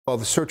Well,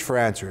 the search for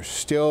answers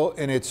still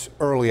in its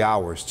early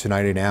hours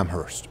tonight in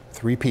Amherst.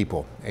 3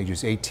 people,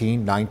 ages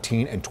 18,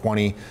 19, and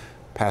 20,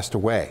 passed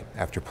away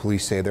after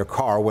police say their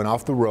car went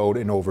off the road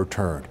and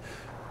overturned.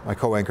 My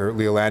co-anchor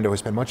Leah Lando has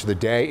spent much of the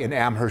day in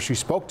Amherst. She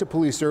spoke to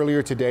police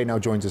earlier today, now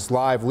joins us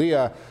live.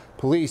 Leah,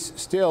 police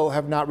still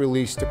have not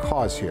released a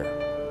cause here.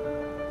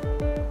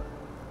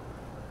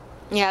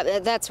 Yeah,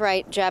 that's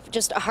right, Jeff.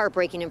 Just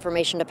heartbreaking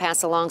information to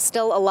pass along.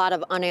 Still a lot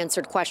of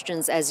unanswered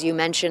questions, as you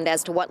mentioned,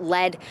 as to what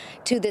led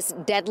to this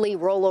deadly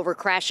rollover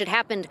crash. It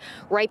happened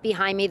right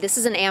behind me. This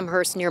is in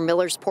Amherst near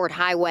Millersport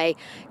Highway.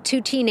 2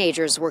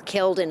 teenagers were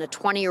killed and a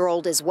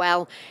 20-year-old as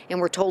well.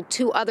 And we're told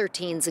 2 other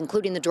teens,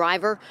 including the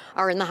driver,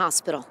 are in the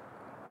hospital.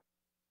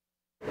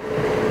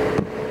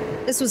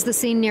 This was the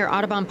scene near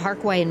Audubon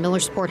Parkway and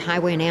Millersport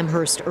Highway in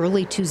Amherst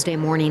early Tuesday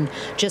morning,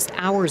 just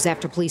hours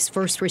after police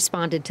first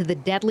responded to the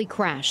deadly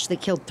crash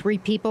that killed 3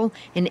 people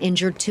and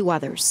injured 2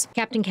 others.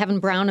 Captain Kevin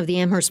Brown of the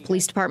Amherst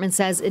Police Department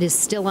says it is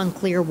still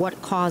unclear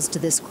what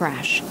caused this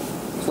crash.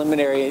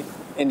 Preliminary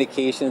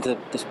indications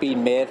that the speed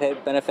may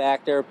have been a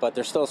factor, but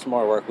there's still some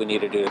more work we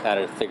need to do to kind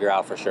of figure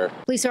out for sure.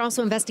 Police are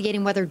also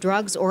investigating whether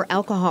drugs or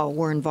alcohol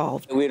were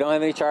involved. We don't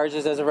have any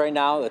charges as of right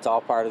now. It's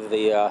all part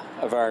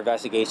of our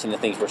investigation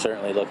and things we're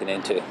certainly looking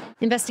into.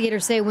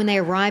 Investigators say when they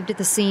arrived at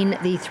the scene,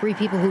 the 3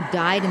 people who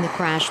died in the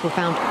crash were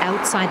found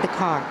outside the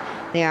car.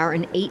 They are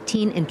an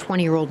 18 and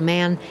 20-year-old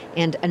man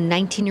and a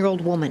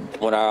 19-year-old woman.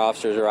 When our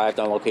officers arrived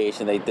on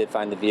location, they did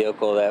find the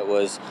vehicle that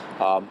was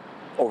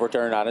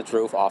overturned on its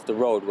roof off the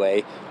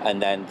roadway,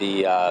 and then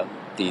the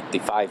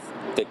 5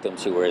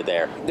 victims who were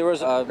there. There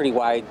was a pretty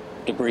wide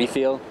debris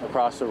field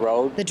across the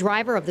road. The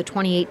driver of the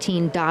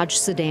 2018 Dodge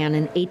sedan,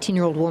 an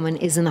 18-year-old woman,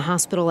 is in the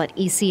hospital at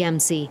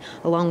ECMC,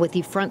 along with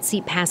the front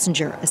seat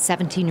passenger, a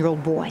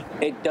 17-year-old boy.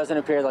 It doesn't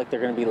appear like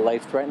they're going to be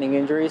life-threatening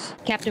injuries.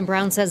 Captain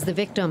Brown says the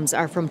victims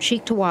are from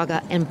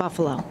Cheektowaga and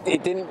Buffalo.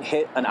 It didn't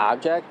hit an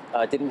object,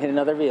 didn't hit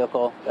another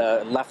vehicle,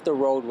 left the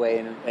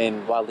roadway,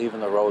 and while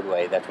leaving the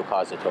roadway, that's what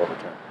caused it to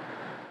overturn.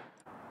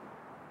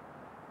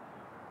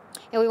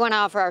 And we want to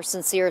offer our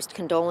sincerest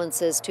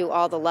condolences to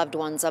all the loved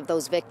ones of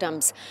those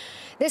victims.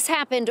 This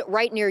happened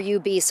right near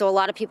UB, so a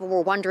lot of people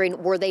were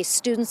wondering, were they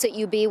students at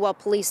UB? Well,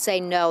 police say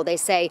no. They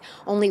say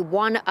only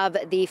one of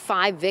the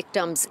 5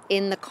 victims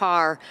in the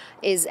car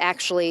was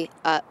actually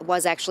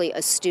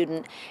a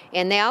student.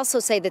 And they also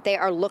say that they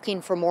are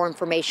looking for more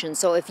information.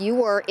 So if you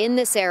were in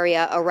this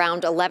area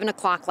around 11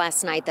 o'clock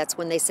last night, that's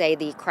when they say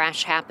the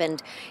crash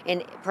happened,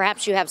 and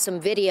perhaps you have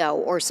some video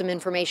or some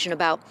information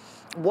about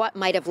what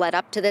might have led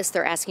up to this,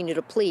 they're asking you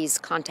to please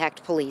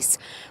contact police.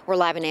 We're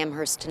live in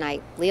Amherst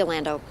tonight. Leah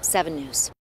Lando, 7 News.